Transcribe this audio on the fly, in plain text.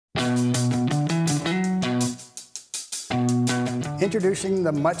Introducing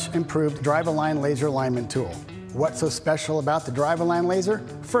the much improved DriveAlign Laser Alignment Tool. What's so special about the DriveAlign Laser?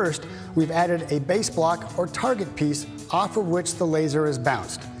 First, we've added a base block or target piece off of which the laser is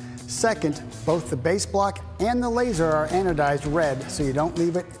bounced. Second, both the base block and the laser are anodized red so you don't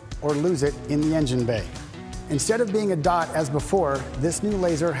leave it or lose it in the engine bay. Instead of being a dot as before, this new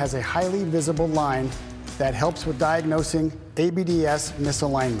laser has a highly visible line that helps with diagnosing ABDS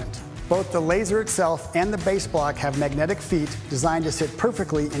misalignment. Both the laser itself and the base block have magnetic feet designed to sit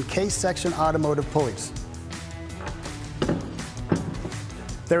perfectly in case section automotive pulleys.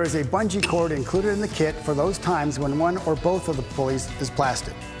 There is a bungee cord included in the kit for those times when one or both of the pulleys is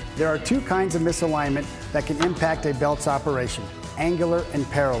plastic. There are two kinds of misalignment that can impact a belt's operation: angular and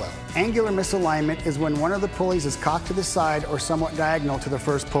parallel. Angular misalignment is when one of the pulleys is cocked to the side or somewhat diagonal to the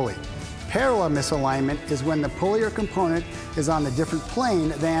first pulley. Parallel misalignment is when the pulley or component is on the different plane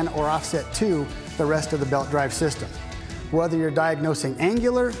than or offset to the rest of the belt drive system. Whether you're diagnosing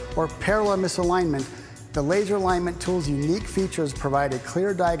angular or parallel misalignment, the laser alignment tool's unique features provide a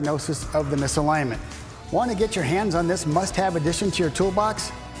clear diagnosis of the misalignment. Want to get your hands on this must-have addition to your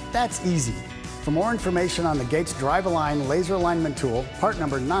toolbox? That's easy. For more information on the Gates DriveAlign Laser Alignment Tool, part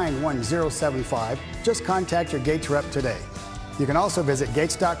number 91075, just contact your Gates rep today. You can also visit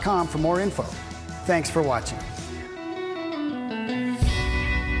gates.com for more info. Thanks for watching.